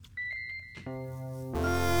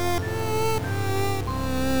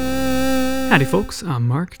Howdy folks, I'm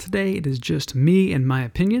Mark. Today it is just me and my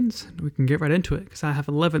opinions. We can get right into it because I have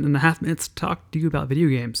 11 and a half minutes to talk to you about video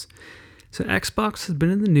games. So Xbox has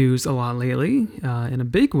been in the news a lot lately, in a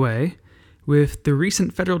big way, with the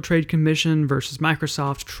recent Federal Trade Commission versus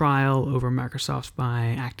Microsoft trial over Microsoft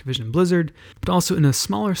by Activision Blizzard, but also in a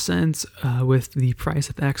smaller sense with the price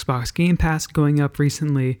of Xbox Game Pass going up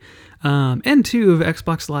recently, and two, of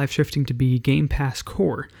Xbox Live shifting to be Game Pass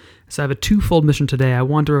Core. So I have a twofold mission today. I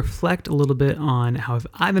want to reflect a little bit on how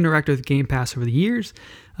I've interacted with Game Pass over the years,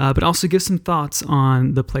 but also give some thoughts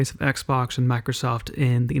on the place of Xbox and Microsoft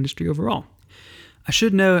in the industry overall. I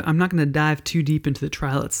should note I'm not going to dive too deep into the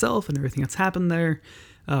trial itself and everything that's happened there,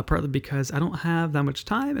 partly because I don't have that much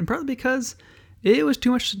time, and partly because it was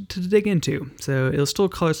too much to dig into. So it'll still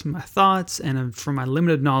color some of my thoughts, and from my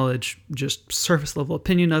limited knowledge, just surface level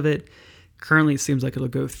opinion of it. Currently, it seems like it'll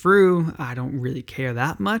go through. I don't really care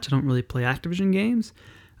that much. I don't really play Activision games.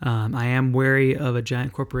 I am wary of a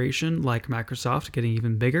giant corporation like Microsoft getting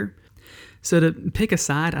even bigger. So to pick a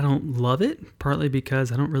side, I don't love it, partly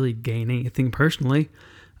because I don't really gain anything personally.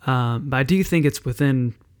 But I do think it's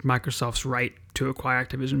within Microsoft's right to acquire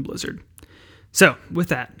Activision Blizzard. So with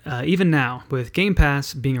that, even now, with Game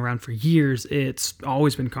Pass being around for years, it's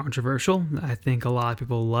always been controversial. I think a lot of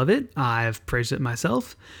people love it. I've praised it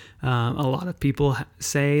myself. A lot of people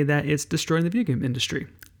say that it's destroying the video game industry,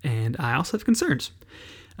 and I also have concerns.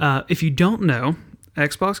 If you don't know,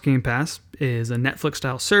 Xbox Game Pass is a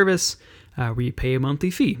Netflix-style service where you pay a monthly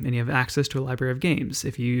fee and you have access to a library of games.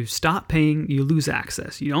 If you stop paying, you lose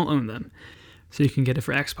access. You don't own them. So you can get it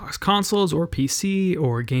for Xbox consoles or PC,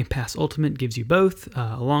 or Game Pass Ultimate gives you both,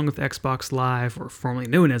 along with Xbox Live, or formerly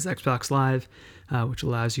known as Xbox Live, which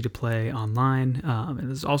allows you to play online, and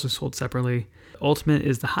is also sold separately. Ultimate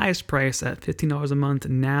is the highest price at $15 a month,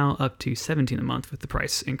 now up to $17 a month with the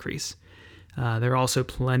price increase. There are also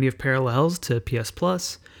plenty of parallels to PS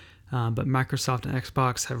Plus, but Microsoft and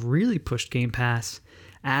Xbox have really pushed Game Pass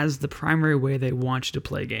as the primary way they want you to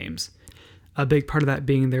play games. A big part of that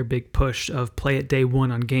being their big push of play it day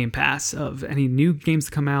one on Game Pass, of any new games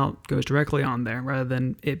that come out goes directly on there rather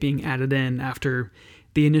than it being added in after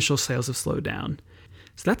the initial sales have slowed down.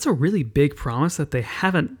 So that's a really big promise that they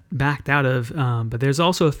haven't backed out of, but there's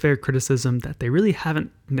also a fair criticism that they really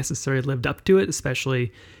haven't necessarily lived up to it,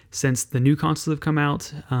 especially since the new consoles have come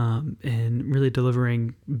out, and really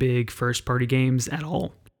delivering big first-party games at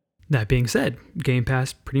all. That being said, Game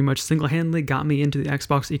Pass pretty much single-handedly got me into the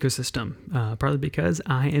Xbox ecosystem, partly because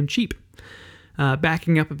I am cheap.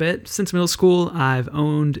 Backing up a bit, since middle school, I've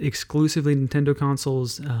owned exclusively Nintendo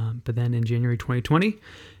consoles, but then in January 2020,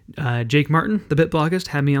 Jake Martin, the BitBloggist,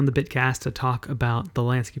 had me on the Bitcast to talk about the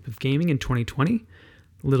landscape of gaming in 2020.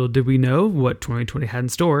 Little did we know what 2020 had in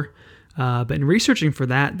store, but in researching for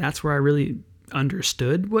that, that's where I really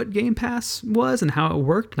understood what Game Pass was and how it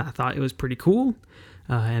worked, and I thought it was pretty cool.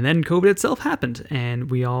 And then COVID itself happened,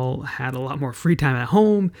 and we all had a lot more free time at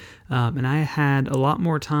home, and I had a lot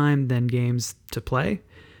more time than games to play.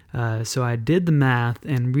 So I did the math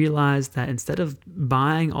and realized that instead of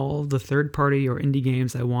buying all the third-party or indie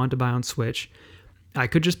games I wanted to buy on Switch, I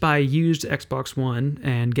could just buy a used Xbox One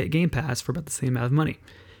and get Game Pass for about the same amount of money.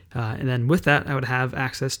 And then with that, I would have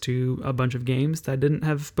access to a bunch of games that I didn't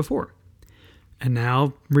have before. And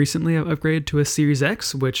now, recently, I've upgraded to a Series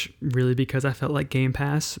X, which really because I felt like Game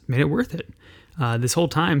Pass made it worth it. This whole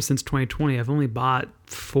time, since 2020, I've only bought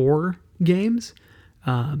 4 games.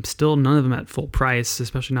 Still none of them at full price,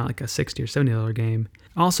 especially not like a $60 or $70 game.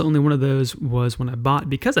 Also, only one of those was when I bought,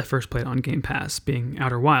 because I first played on Game Pass, being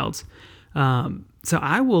Outer Wilds. So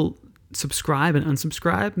I will subscribe and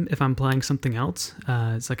unsubscribe if I'm playing something else.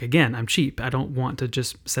 It's like, again, I'm cheap. I don't want to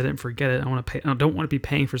just set it and forget it. I don't want to be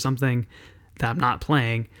paying for something that I'm not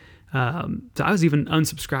playing. So I was even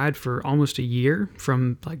unsubscribed for almost a year,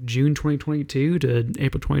 from like June 2022 to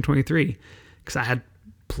April 2023, because I had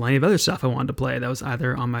plenty of other stuff I wanted to play that was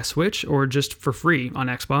either on my Switch or just for free on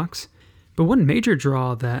Xbox. But one major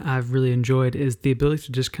draw that I've really enjoyed is the ability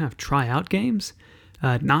to just kind of try out games.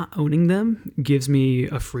 Not owning them gives me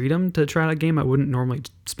a freedom to try out a game I wouldn't normally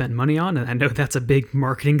spend money on, and I know that's a big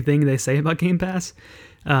marketing thing they say about Game Pass.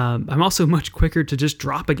 I'm also much quicker to just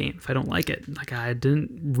drop a game if I don't like it. Like, I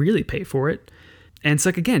didn't really pay for it. And it's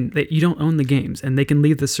like, again, that you don't own the games, and they can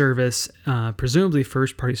leave the service. Presumably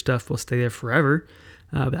first-party stuff will stay there forever,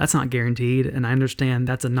 but that's not guaranteed, and I understand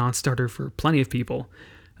that's a non-starter for plenty of people.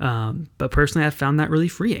 But personally, I found that really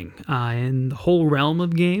freeing. In the whole realm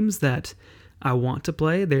of games that I want to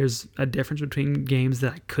play, there's a difference between games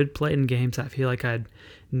that I could play and games I feel like I'd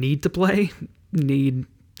need to play.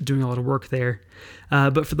 doing a lot of work there.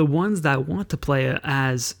 But for the ones that want to play it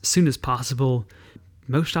as soon as possible,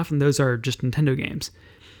 most often those are just Nintendo games.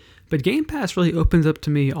 But Game Pass really opens up to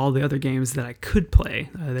me all the other games that I could play.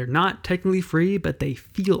 They're not technically free, but they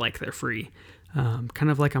feel like they're free. Kind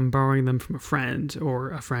of like I'm borrowing them from a friend,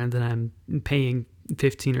 or a friend that I'm paying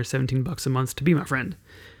 $15 or $17 a month to be my friend.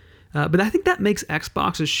 But I think that makes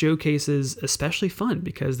Xbox's showcases especially fun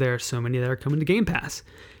because there are so many that are coming to Game Pass,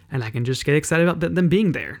 and I can just get excited about them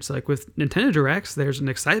being there. So like with Nintendo Directs, there's an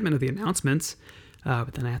excitement of the announcements,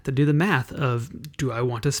 but then I have to do the math of, do I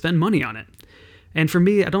want to spend money on it? And for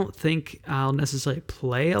me, I don't think I'll necessarily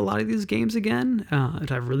play a lot of these games again.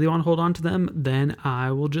 If I really want to hold on to them, then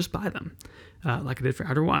I will just buy them, like I did for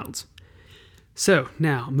Outer Wilds. So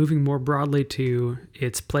now, moving more broadly to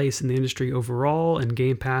its place in the industry overall, and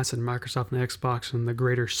Game Pass and Microsoft and Xbox and the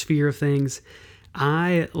greater sphere of things,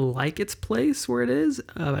 I like its place where it is.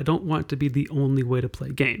 I don't want it to be the only way to play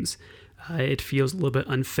games. It feels a little bit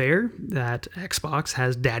unfair that Xbox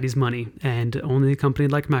has daddy's money, and only a company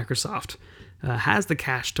like Microsoft has the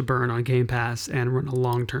cash to burn on Game Pass and run a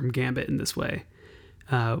long-term gambit in this way.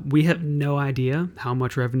 We have no idea how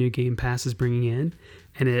much revenue Game Pass is bringing in,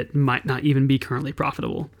 and it might not even be currently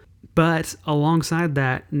profitable. But alongside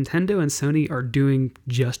that, Nintendo and Sony are doing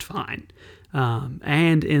just fine.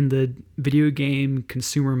 And in the video game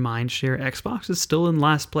consumer mindshare, Xbox is still in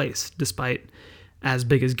last place, despite as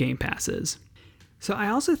big as Game Pass is. So I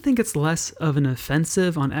also think it's less of an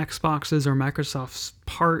offensive on Xbox's or Microsoft's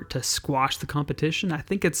part to squash the competition. I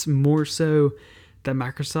think it's more so that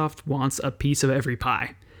Microsoft wants a piece of every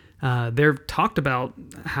pie. They've talked about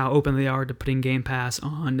how open they are to putting Game Pass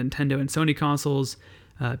on Nintendo and Sony consoles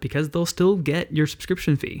because they'll still get your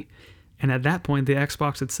subscription fee. And at that point, the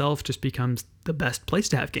Xbox itself just becomes the best place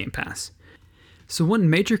to have Game Pass. So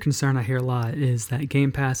one major concern I hear a lot is that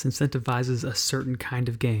Game Pass incentivizes a certain kind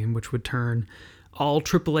of game, which would turn all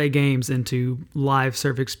AAA games into live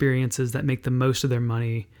serve experiences that make the most of their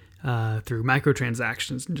money through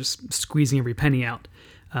microtransactions and just squeezing every penny out.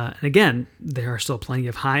 And again, there are still plenty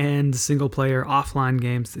of high-end, single-player, offline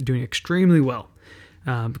games that are doing extremely well.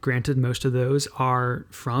 Granted, most of those are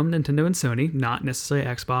from Nintendo and Sony, not necessarily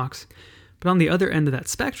Xbox. But on the other end of that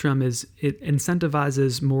spectrum is it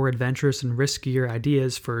incentivizes more adventurous and riskier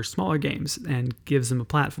ideas for smaller games and gives them a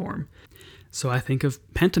platform. So I think of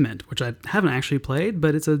Pentiment, which I haven't actually played,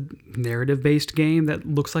 but it's a narrative-based game that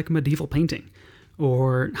looks like a medieval painting.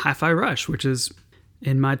 Or Hi-Fi Rush, which is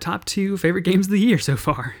in my top 2 favorite games of the year so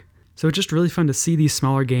far. So it's just really fun to see these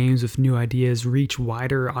smaller games with new ideas reach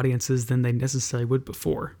wider audiences than they necessarily would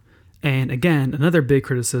before. And again, another big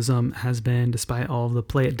criticism has been, despite all of the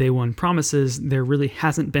play it day one promises, there really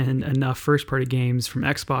hasn't been enough first-party games from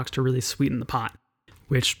Xbox to really sweeten the pot,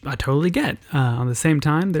 which I totally get. On the same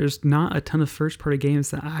time, there's not a ton of first-party games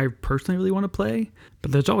that I personally really want to play,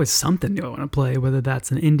 but there's always something new I want to play, whether that's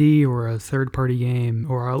an indie or a third-party game,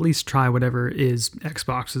 or I'll at least try whatever is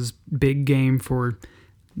Xbox's big game for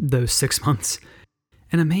those 6 months.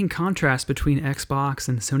 And a main contrast between Xbox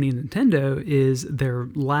and Sony and Nintendo is their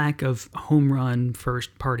lack of home run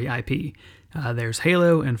first-party IP. There's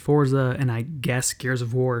Halo and Forza, and I guess Gears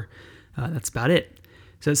of War. That's about it.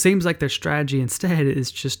 So it seems like their strategy instead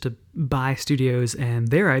is just to buy studios and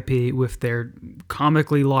their IP with their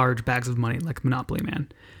comically large bags of money, like Monopoly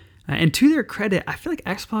Man. And to their credit, I feel like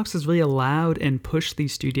Xbox has really allowed and pushed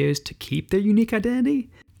these studios to keep their unique identity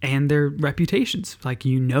and their reputations. Like,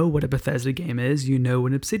 you know what a Bethesda game is, you know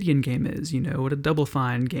what an Obsidian game is, you know what a Double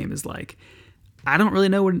Fine game is like. I don't really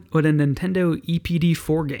know what a Nintendo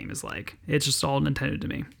EPD4 game is like. It's just all Nintendo to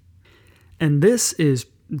me. And this is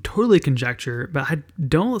totally conjecture, but I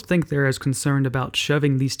don't think they're as concerned about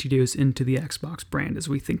shoving these studios into the Xbox brand as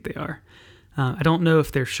we think they are. I don't know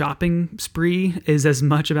if their shopping spree is as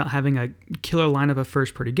much about having a killer lineup of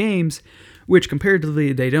first-party games, which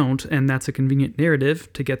comparatively they don't, and that's a convenient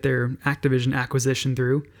narrative to get their Activision acquisition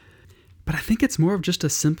through. But I think it's more of just a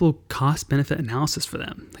simple cost-benefit analysis for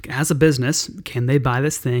them. Like, as a business, can they buy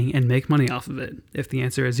this thing and make money off of it? If the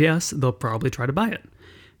answer is yes, they'll probably try to buy it.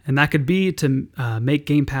 And that could be to make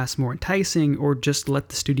Game Pass more enticing, or just let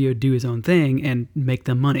the studio do his own thing and make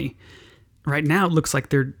them money. Right now, it looks like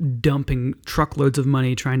they're dumping truckloads of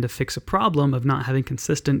money trying to fix a problem of not having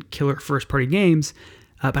consistent killer first-party games,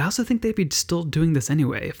 but I also think they'd be still doing this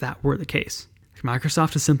anyway if that were the case.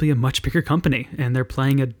 Microsoft is simply a much bigger company, and they're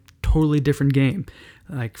playing a totally different game.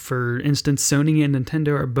 Like, for instance, Sony and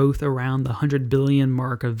Nintendo are both around the $100 billion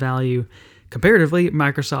mark of value. Comparatively,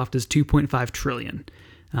 Microsoft is $2.5 trillion.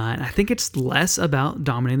 And I think it's less about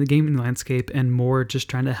dominating the gaming landscape and more just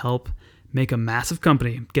trying to help make a massive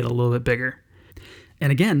company get a little bit bigger.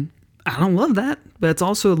 And again, I don't love that, but it's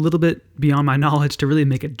also a little bit beyond my knowledge to really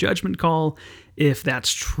make a judgment call if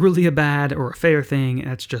that's truly a bad or a fair thing.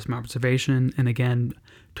 That's just my observation. And again,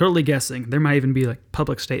 totally guessing. There might even be like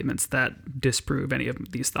public statements that disprove any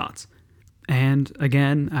of these thoughts. And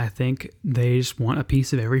again, I think they just want a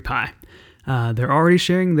piece of every pie. They're already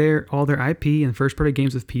sharing all their IP and first-party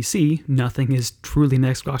games with PC. Nothing is truly an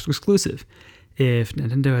Xbox exclusive. If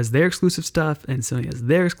Nintendo has their exclusive stuff and Sony has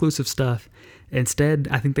their exclusive stuff, instead,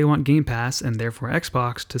 I think they want Game Pass and therefore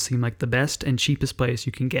Xbox to seem like the best and cheapest place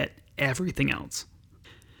you can get everything else.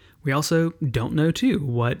 We also don't know, too,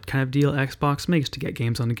 what kind of deal Xbox makes to get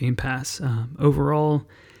games on the Game Pass. Overall,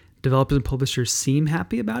 developers and publishers seem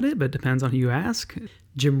happy about it, but it depends on who you ask.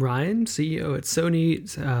 Jim Ryan, CEO at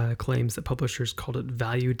Sony, claims that publishers called it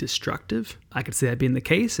value destructive. I could see that being the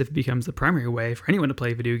case if it becomes the primary way for anyone to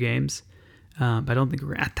play video games. But I don't think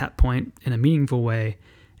we're at that point in a meaningful way,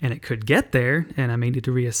 and it could get there, and I may need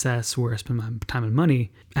to reassess where I spend my time and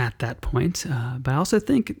money at that point. But I also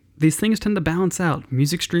think these things tend to balance out.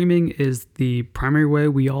 Music streaming is the primary way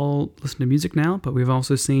we all listen to music now, but we've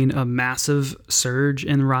also seen a massive surge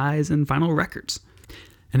and rise in vinyl records.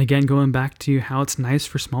 And again, going back to how it's nice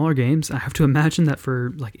for smaller games, I have to imagine that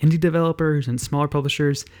for like indie developers and smaller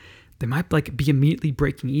publishers, they might like be immediately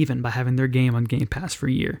breaking even by having their game on Game Pass for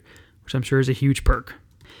a year, which I'm sure is a huge perk.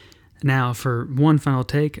 Now, for one final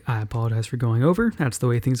take, I apologize for going over. That's the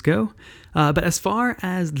way things go. But as far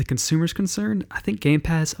as the consumer's concerned, I think Game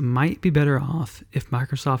Pass might be better off if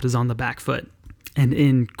Microsoft is on the back foot and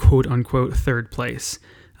in quote-unquote third place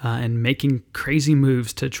and making crazy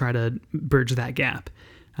moves to try to bridge that gap.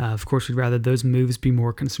 Of course, we'd rather those moves be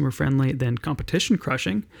more consumer-friendly than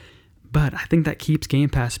competition-crushing, but I think that keeps Game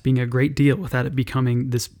Pass being a great deal without it becoming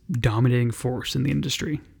this dominating force in the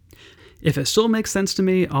industry. If it still makes sense to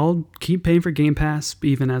me, I'll keep paying for Game Pass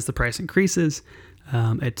even as the price increases.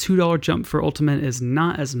 A $2 jump for Ultimate is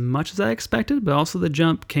not as much as I expected, but also the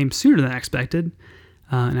jump came sooner than I expected.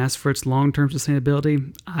 And as for its long-term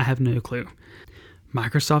sustainability, I have no clue.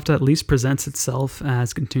 Microsoft at least presents itself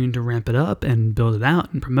as continuing to ramp it up and build it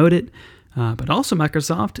out and promote it. But also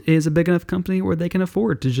Microsoft is a big enough company where they can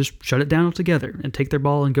afford to just shut it down altogether and take their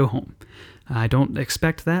ball and go home. I don't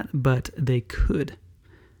expect that, but they could.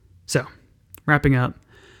 So, wrapping up,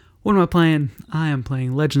 what am I playing? I am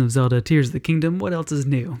playing Legend of Zelda Tears of the Kingdom. What else is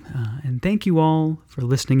new? And thank you all for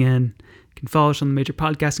listening in. You can follow us on the major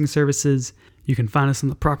podcasting services. You can find us on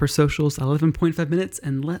the proper socials at 11.5 minutes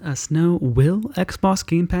and let us know, will Xbox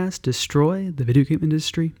Game Pass destroy the video game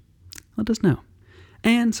industry? Let us know.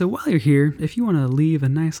 And so while you're here, if you want to leave a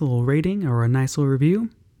nice little rating or a nice little review,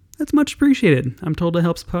 that's much appreciated. I'm told it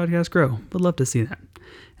helps the podcast grow. Would love to see that.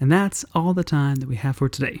 And that's all the time that we have for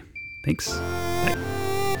today. Thanks.